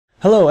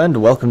Hello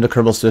and welcome to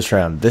Kerbal Swiss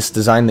RAM. This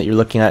design that you're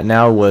looking at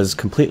now was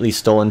completely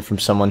stolen from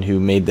someone who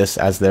made this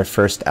as their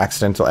first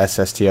accidental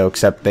SSTO,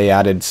 except they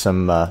added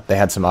some, they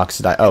had some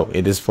oxidizer. Oh,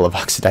 it is full of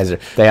oxidizer.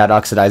 They had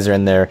oxidizer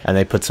in there and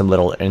they put some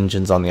little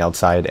engines on the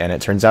outside, and it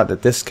turns out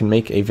that this can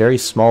make a very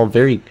small,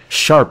 very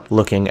sharp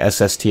looking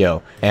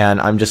SSTO. And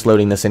I'm just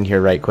loading this in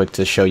here right quick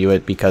to show you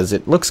it because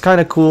it looks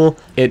kind of cool.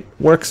 It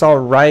works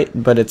alright,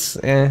 but it's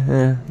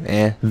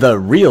The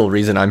real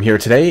reason I'm here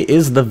today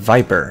is the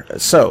Viper.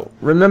 So,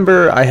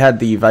 remember I had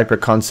the Viper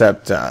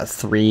Concept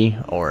 3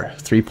 or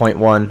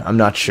 3.1, I'm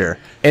not sure.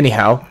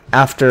 Anyhow,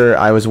 after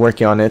I was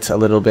working on it a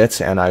little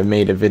bit and I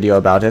made a video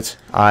about it,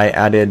 I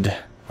added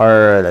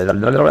I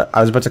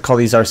was about to call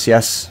these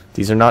RCS.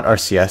 These are not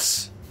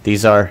RCS.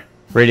 These are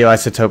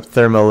radioisotope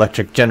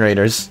thermoelectric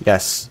generators.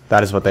 Yes,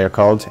 that is what they are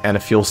called. And a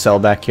fuel cell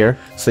back here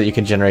so that you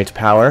can generate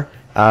power.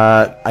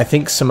 I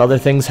think some other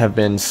things have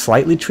been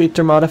slightly tweaked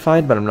or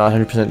modified, but I'm not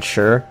 100%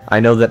 sure. I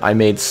know that I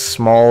made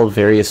small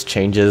various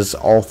changes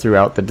all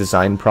throughout the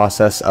design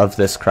process of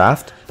this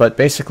craft, but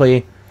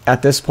basically,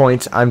 at this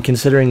point, I'm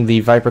considering the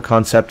Viper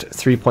Concept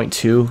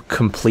 3.2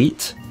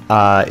 complete.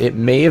 It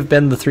may have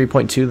been the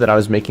 3.2 that I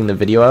was making the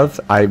video of.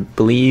 I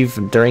believe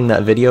during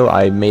that video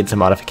I made some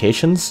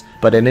modifications,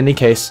 but in any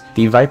case,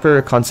 the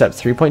Viper Concept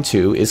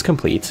 3.2 is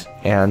complete,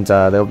 and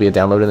there will be a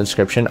download in the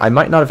description. I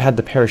might not have had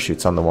the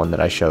parachutes on the one that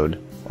I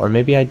showed, or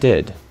maybe I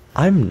did.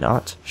 I'm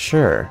not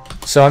sure.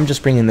 So I'm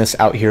just bringing this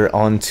out here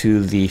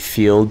onto the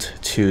field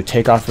to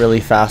take off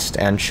really fast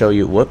and show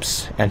you,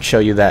 and show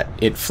you that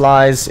it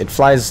flies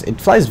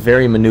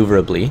very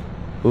maneuverably.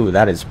 Ooh,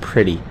 that is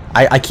pretty.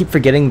 I keep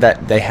forgetting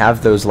that they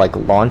have those like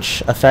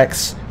launch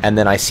effects, and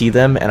then I see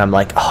them and I'm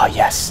like, oh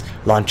yes,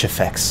 launch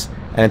effects,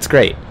 and it's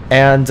great.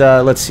 And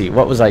let's see,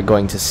 what was I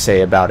going to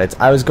say about it?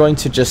 I was going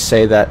to just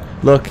say that,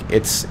 look,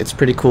 it's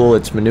pretty cool,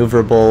 it's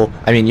maneuverable.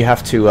 I mean, you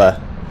have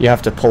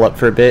to pull up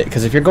for a bit,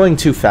 because if you're going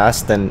too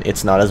fast, then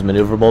it's not as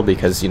maneuverable,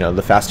 because, you know,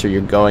 the faster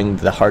you're going,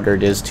 the harder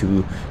it is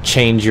to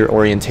change your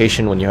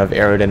orientation when you have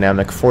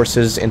aerodynamic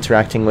forces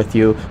interacting with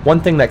you.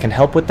 One thing that can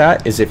help with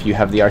that is if you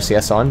have the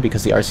RCS on,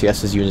 because the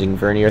RCS is using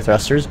vernier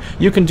thrusters.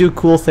 You can do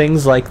cool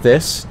things like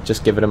this,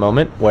 just give it a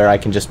moment, where I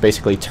can just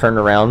basically turn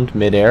around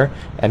midair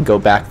and go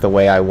back the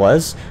way I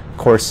was. Of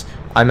course,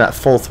 I'm at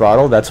full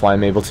throttle, that's why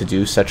I'm able to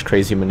do such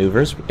crazy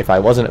maneuvers. If I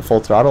wasn't at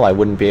full throttle, I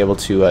wouldn't be able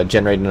to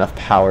generate enough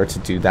power to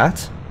do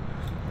that.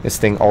 This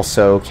thing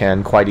also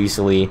can quite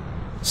easily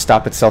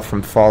stop itself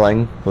from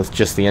falling with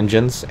just the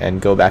engines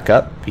and go back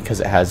up because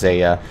it has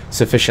a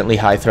sufficiently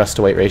high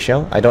thrust-to-weight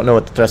ratio. I don't know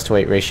what the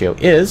thrust-to-weight ratio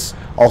is.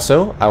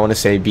 Also, I want to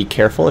say be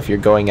careful if you're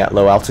going at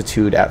low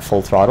altitude at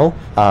full throttle.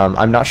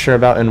 I'm not sure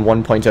about in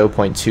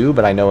 1.0.2,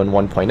 but I know in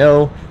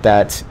 1.0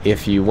 that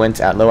if you went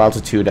at low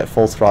altitude at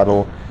full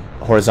throttle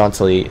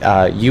horizontally,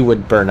 you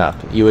would burn up.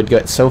 You would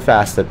get so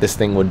fast that this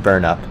thing would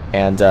burn up,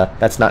 and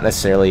that's not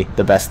necessarily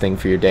the best thing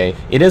for your day.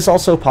 It is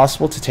also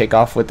possible to take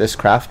off with this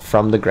craft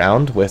from the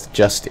ground with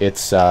just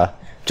its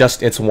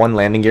one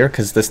landing gear,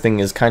 because this thing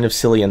is kind of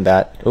silly in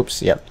that,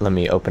 oops, yep, let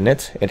me open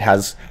it. It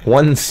has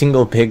one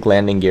single big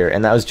landing gear,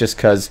 and that was just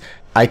because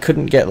I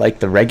couldn't get like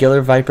the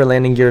regular Viper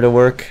landing gear to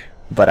work,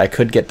 but I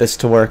could get this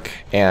to work,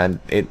 and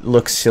it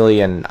looks silly,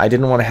 and I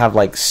didn't want to have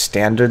like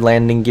standard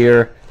landing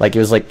gear. Like it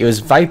was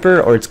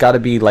Viper, or it's got to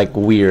be like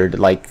weird,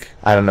 like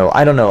I don't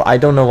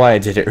know why I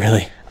did it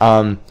really.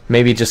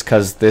 Maybe just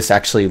because this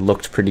actually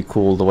looked pretty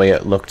cool the way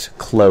it looked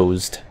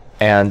closed.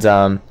 And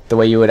the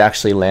way you would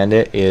actually land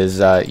it is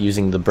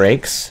using the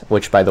brakes,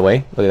 which, by the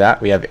way, look at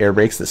that, we have air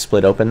brakes that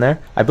split open there.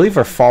 I believe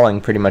we're falling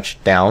pretty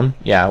much down.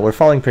 Yeah, we're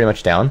falling pretty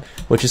much down,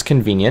 which is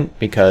convenient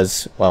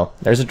because, well,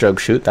 there's a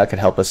drogue chute that could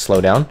help us slow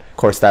down. Of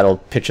course, that'll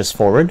pitch us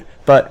forward,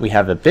 but we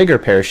have a bigger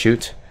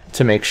parachute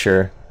to make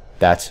sure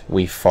that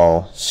we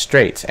fall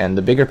straight. And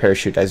the bigger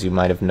parachute, as you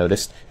might have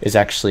noticed, is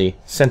actually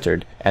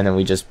centered. And then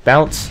we just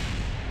bounce.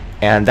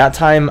 And that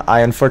time,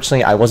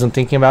 unfortunately, I wasn't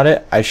thinking about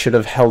it. I should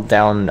have held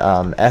down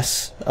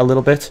S a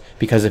little bit,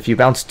 because if you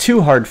bounce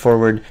too hard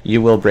forward,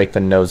 you will break the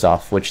nose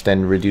off, which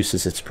then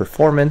reduces its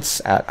performance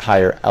at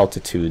higher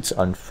altitudes,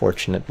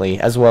 unfortunately,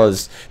 as well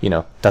as, you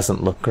know,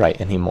 doesn't look right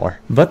anymore.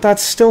 But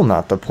that's still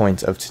not the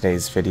point of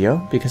today's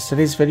video, because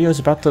today's video is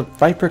about the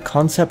Viper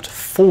Concept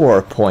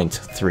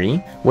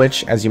 4.3,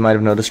 which, as you might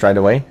have noticed right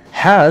away,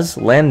 has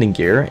landing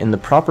gear in the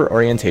proper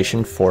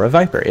orientation for a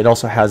Viper. It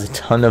also has a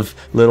ton of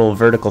little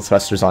vertical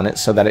thrusters on it,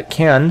 so that it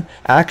can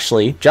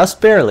actually, just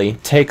barely,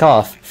 take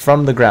off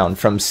from the ground,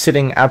 from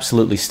sitting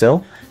absolutely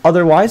still.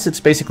 Otherwise, it's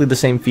basically the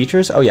same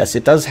features. Oh yes,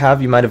 it does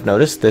have, you might have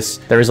noticed,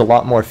 there is a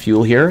lot more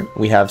fuel here.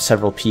 We have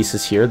several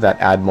pieces here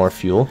that add more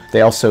fuel.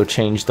 They also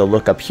changed the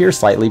look up here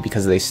slightly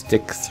because they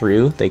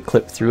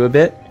clip through a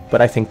bit,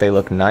 but I think they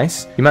look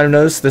nice. You might have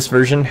noticed this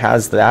version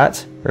has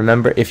that.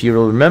 Remember, if you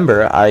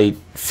remember, I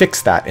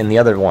fixed that in the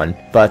other one,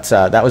 but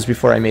that was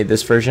before I made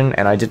this version,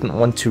 and I didn't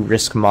want to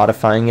risk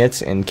modifying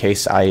it in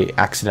case I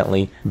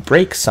accidentally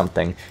break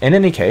something. In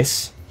any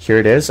case, here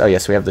it is. Oh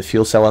yes, we have the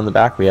fuel cell on the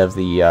back. We have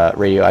the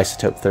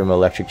radioisotope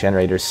thermoelectric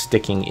generators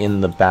sticking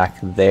in the back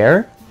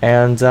there.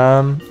 And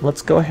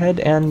let's go ahead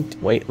and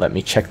wait, let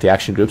me check the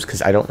action groups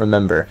because I don't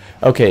remember.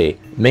 Okay,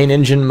 main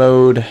engine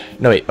mode.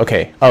 No, wait,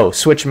 okay. Oh,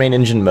 switch main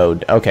engine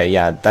mode. Okay,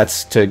 yeah,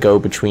 that's to go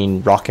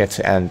between rocket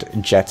and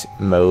jet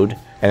mode.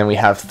 And then we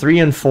have 3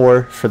 and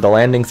 4 for the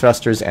landing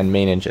thrusters and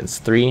main engines.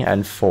 3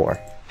 and 4.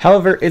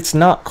 However, it's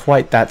not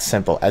quite that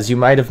simple. As you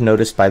might have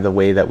noticed by the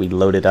way that we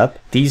loaded up,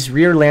 these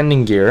rear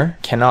landing gear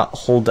cannot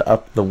hold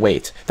up the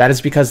weight. That is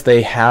because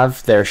they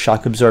have their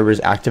shock absorbers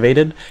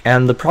activated,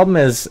 and the problem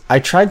is I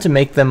tried to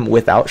make them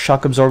without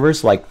shock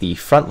absorbers like the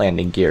front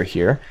landing gear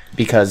here,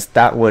 because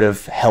that would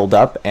have held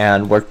up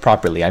and worked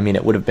properly. I mean,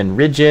 it would have been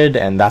rigid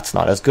and that's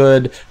not as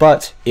good,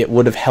 but it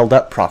would have held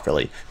up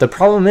properly. The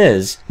problem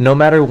is, no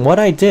matter what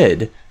I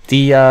did,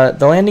 the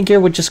landing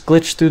gear would just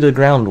glitch through the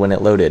ground when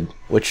it loaded,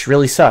 which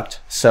really sucked.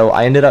 So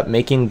I ended up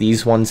making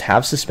these ones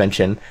have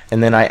suspension,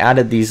 and then I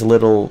added these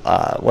little,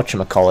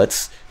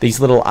 whatchamacallits, these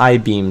little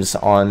I-beams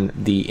on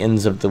the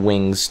ends of the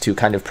wings to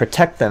kind of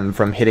protect them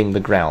from hitting the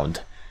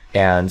ground.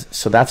 And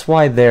so that's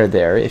why they're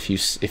there, if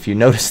you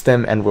noticed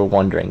them and were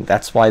wondering,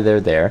 that's why they're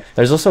there.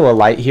 There's also a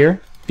light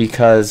here,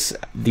 because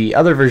the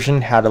other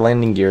version had a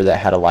landing gear that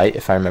had a light,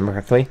 if I remember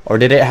correctly. Or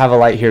did it have a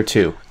light here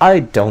too? I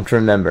don't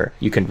remember.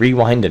 You can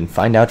rewind and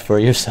find out for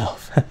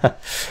yourself.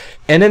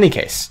 In any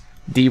case,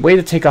 the way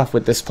to take off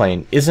with this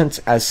plane isn't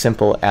as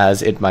simple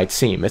as it might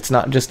seem. It's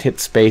not just hit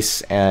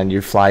space and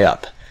you fly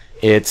up.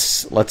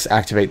 It's, let's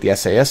activate the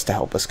SAS to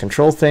help us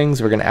control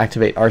things. We're going to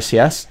activate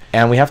RCS,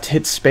 and we have to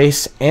hit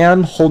space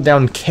and hold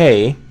down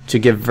K to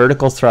give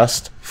vertical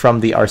thrust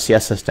from the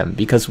RCS system,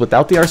 because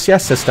without the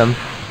RCS system,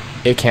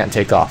 it can't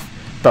take off.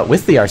 But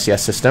with the RCS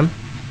system,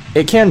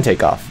 it can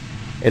take off.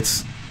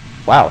 It's...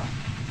 wow.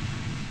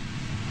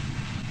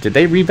 Did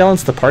they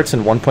rebalance the parts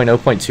in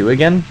 1.0.2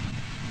 again?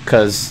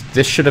 Because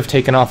this should have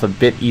taken off a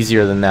bit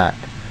easier than that.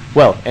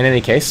 Well, in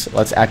any case,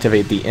 let's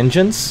activate the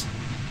engines.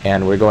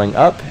 And we're going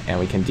up, and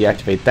we can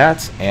deactivate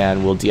that,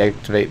 and we'll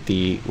deactivate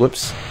the...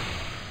 whoops.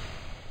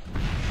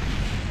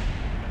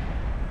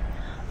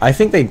 I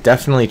think they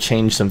definitely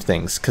changed some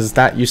things, because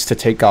that used to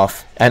take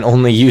off and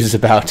only use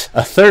about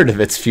a third of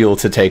its fuel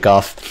to take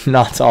off,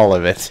 not all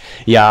of it.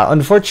 Yeah,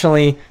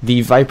 unfortunately,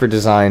 the Viper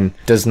design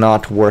does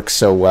not work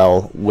so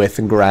well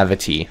with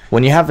gravity.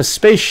 When you have a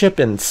spaceship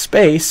in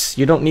space,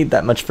 you don't need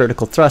that much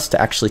vertical thrust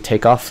to actually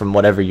take off from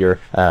whatever you're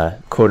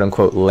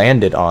quote-unquote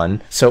landed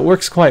on, so it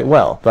works quite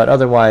well, but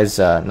otherwise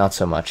not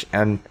so much.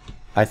 And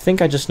I think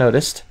I just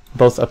noticed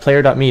both a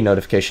player.me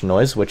notification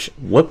noise, which,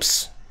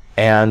 whoops,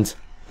 and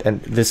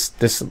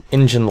this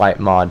engine light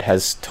mod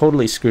has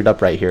totally screwed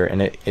up right here,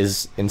 and it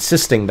is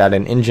insisting that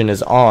an engine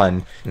is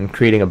on and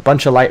creating a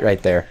bunch of light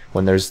right there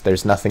when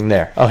there's nothing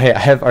there. Oh hey, I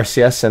have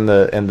RCS and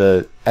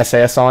the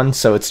SAS on,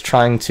 so it's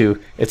trying to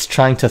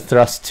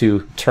thrust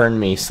to turn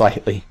me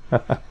slightly.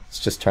 Let's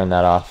just turn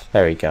that off.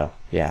 There we go.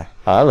 Yeah.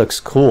 Oh, that looks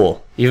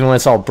cool. Even when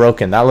it's all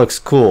broken, that looks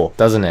cool,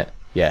 doesn't it?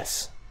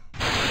 Yes.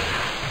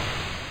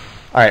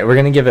 Alright, we're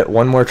going to give it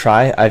one more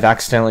try. I've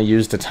accidentally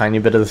used a tiny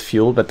bit of the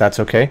fuel, but that's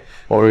okay.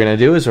 What we're going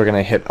to do is we're going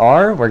to hit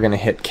R, we're going to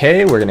hit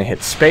K, we're going to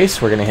hit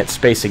space, we're going to hit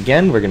space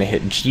again, we're going to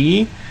hit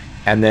G,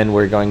 and then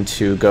we're going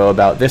to go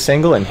about this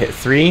angle and hit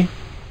 3.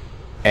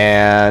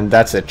 And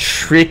that's a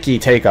tricky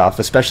takeoff,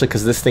 especially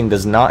because this thing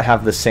does not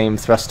have the same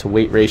thrust to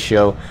weight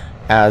ratio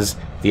as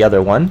the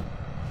other one.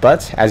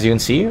 But, as you can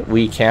see,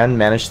 we can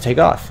manage to take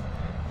off.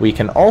 We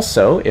can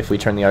also, if we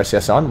turn the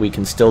RCS on, we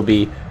can still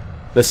be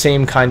the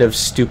same kind of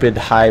stupid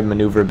high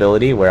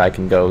maneuverability where I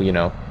can go, you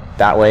know,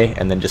 that way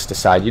and then just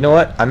decide, you know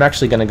what, I'm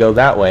actually going to go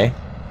that way,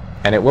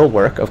 and it will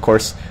work. Of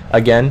course,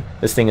 again,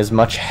 this thing is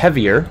much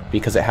heavier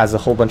because it has a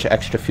whole bunch of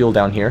extra fuel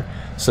down here,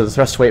 so the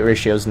thrust to weight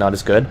ratio is not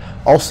as good.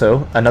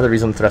 Also, another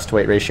reason the thrust to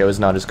weight ratio is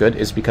not as good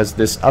is because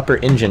this upper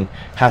engine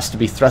has to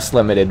be thrust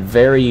limited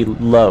very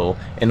low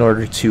in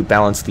order to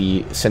balance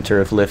the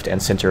center of lift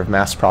and center of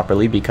mass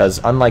properly,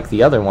 because unlike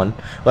the other one,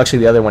 well, actually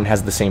the other one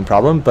has the same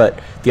problem, but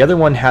the other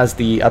one has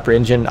the upper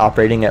engine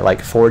operating at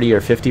like 40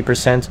 or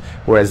 50%,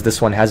 whereas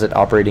this one has it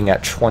operating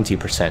at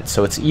 20%,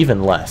 so it's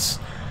even less.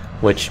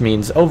 Which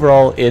means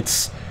overall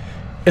it's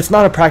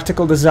not a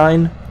practical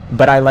design,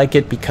 but I like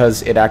it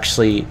because it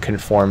actually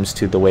conforms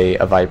to the way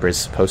a Viper is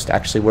supposed to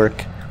actually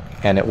work,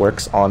 and it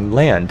works on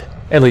land,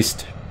 at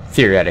least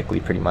theoretically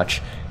pretty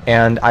much.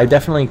 And I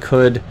definitely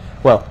could,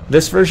 well,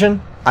 this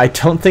version, I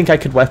don't think I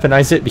could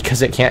weaponize it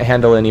because it can't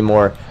handle any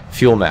more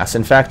fuel mass.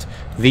 In fact,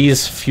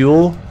 these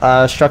fuel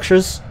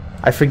structures,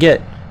 I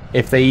forget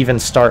if they even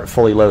start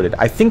fully loaded.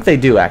 I think they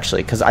do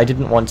actually, because I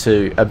didn't want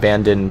to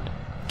abandon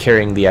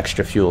carrying the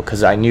extra fuel,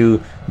 because I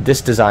knew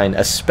this design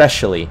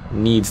especially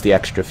needs the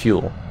extra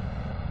fuel.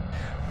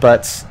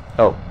 But,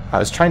 oh, I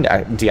was trying to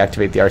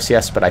deactivate the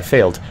RCS, but I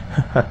failed.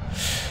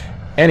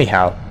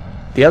 Anyhow,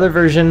 the other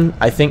version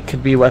I think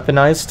could be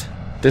weaponized.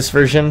 This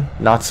version,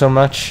 not so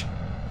much.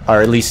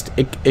 Or at least,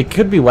 it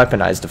could be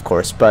weaponized, of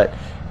course, but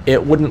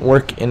it wouldn't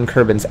work in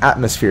Kerbin's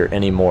atmosphere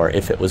anymore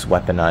if it was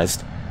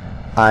weaponized.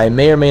 I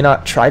may or may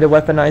not try to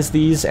weaponize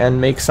these and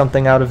make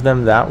something out of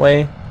them that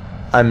way.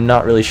 I'm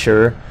not really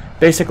sure.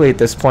 Basically, at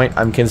this point,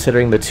 I'm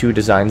considering the two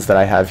designs that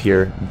I have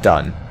here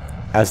done,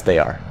 as they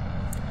are.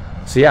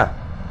 So yeah,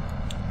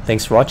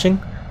 thanks for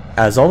watching.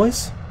 As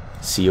always,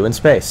 see you in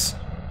space.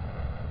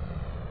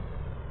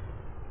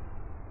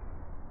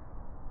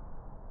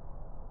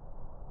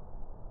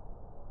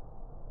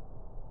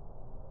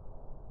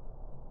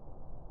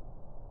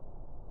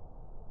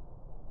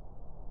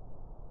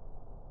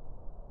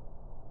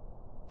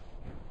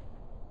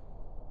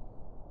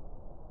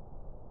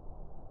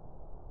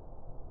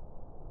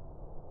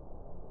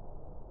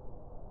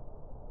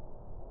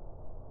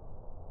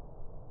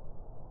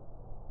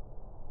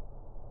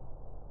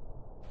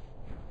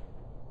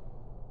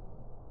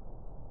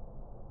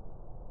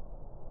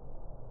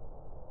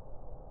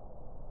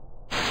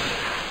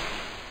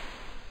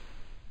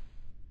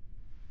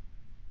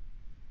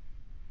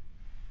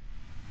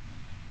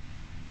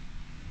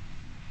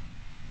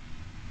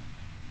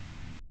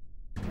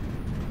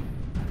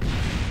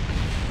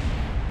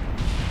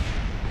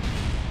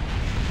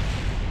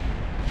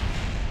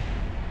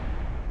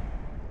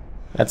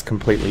 That's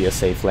completely a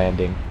safe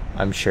landing,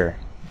 I'm sure.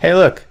 Hey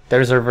look,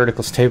 there's our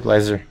vertical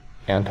stabilizer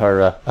and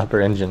our upper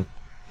engine.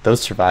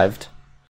 Those survived.